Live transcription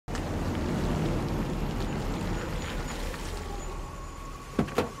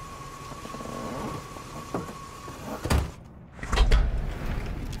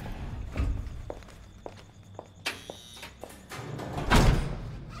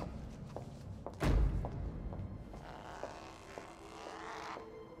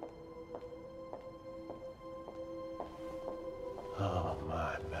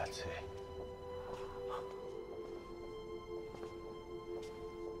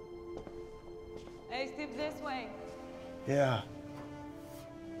Okay, step this way. Yeah.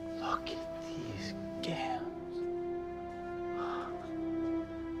 Look at these gams.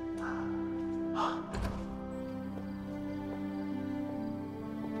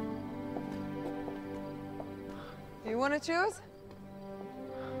 You want to choose?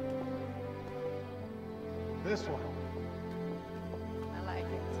 This one. I like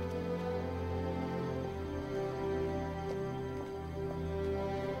it.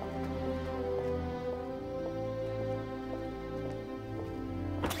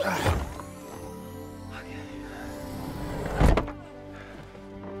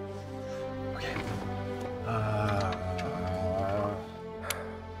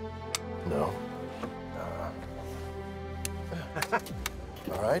 No.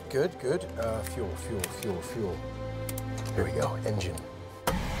 All right, good, good. Fuel. Here we go, engine.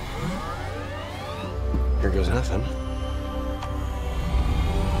 Here goes nothing.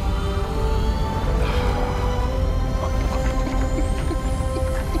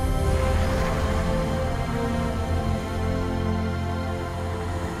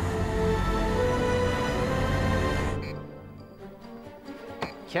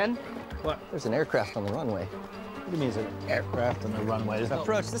 Ken? What? There's an aircraft on the runway. What do you mean there's an aircraft on the runway? There's no...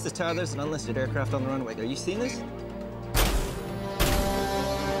 Approach, this is Tyler. There's an unlisted aircraft on the runway. Are you seeing this?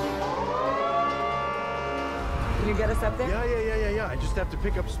 Can you get us up there? Yeah. I just have to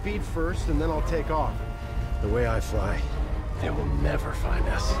pick up speed first, and then I'll take off. The way I fly, they will never find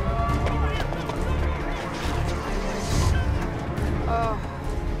us. Oh,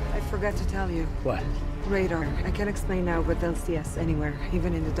 I forgot to tell you. What? Radar. I can't explain now, but they'll see us anywhere,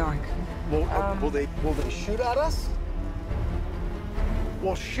 even in the dark. Well, will they shoot at us?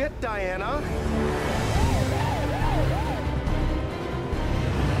 Well, shit, Diana.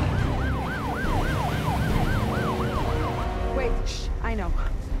 Wait, shh. I know.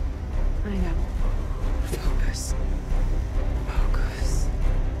 Focus.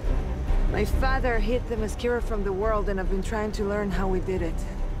 My father hid the mascara from the world, and I've been trying to learn how we did it.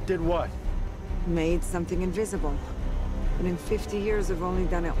 Did what? Made something invisible. And in 50 years, I've only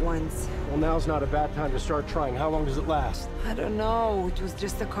done it once. Well, now's not a bad time to start trying. How long does it last? I don't know. It was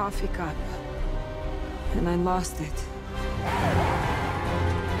just a coffee cup. And I lost it.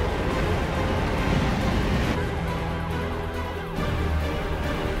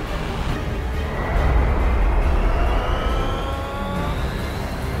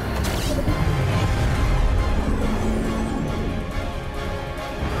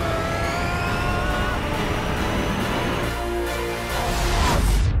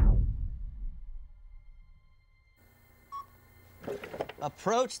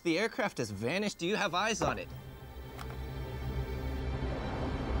 Approach, the aircraft has vanished. Do you have eyes on it?